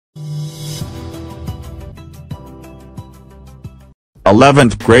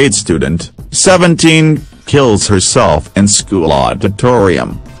11th grade student, 17, kills herself in school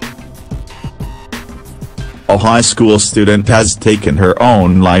auditorium. A high school student has taken her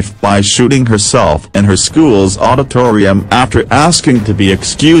own life by shooting herself in her school's auditorium after asking to be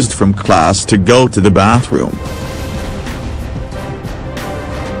excused from class to go to the bathroom.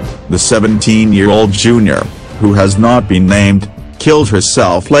 The 17-year-old junior, who has not been named, killed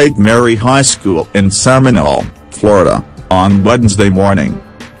herself Lake Mary High School in Seminole, Florida, on Wednesday morning.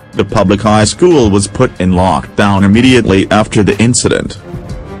 The public high school was put in lockdown immediately after the incident.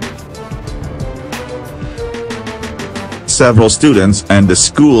 Several students and the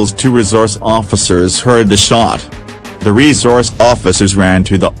school's 2 resource officers heard the shot. The resource officers ran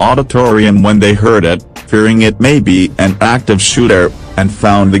to the auditorium when they heard it, fearing it may be an active shooter, and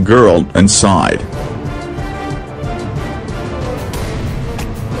found the girl inside.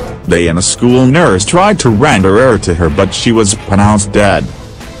 They and a school nurse tried to render air to her, but she was pronounced dead.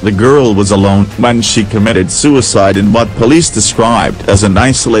 The girl was alone when she committed suicide in what police described as an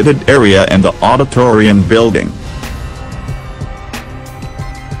isolated area in the auditorium building.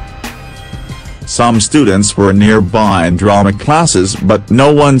 Some students were nearby in drama classes, but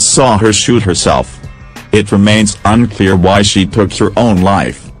no one saw her shoot herself. It remains unclear why she took her own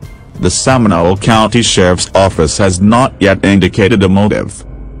life. The Seminole County Sheriff's Office has not yet indicated a motive.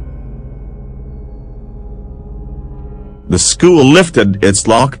 The school lifted its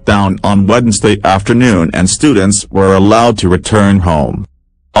lockdown on Wednesday afternoon and students were allowed to return home.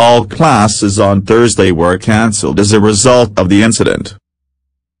 All classes on Thursday were cancelled as a result of the incident.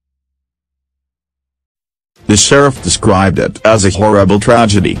 The sheriff described it as a horrible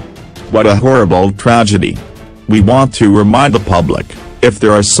tragedy. What a horrible tragedy. We want to remind the public, if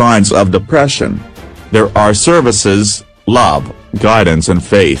there are signs of depression, there are services, love, guidance and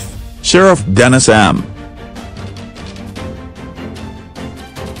faith, Sheriff Dennis M.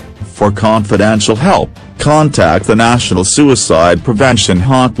 For confidential help, contact the National Suicide Prevention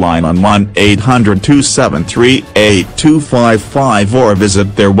Hotline on 1-800-273-8255 or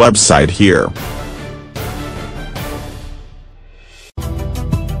visit their website here.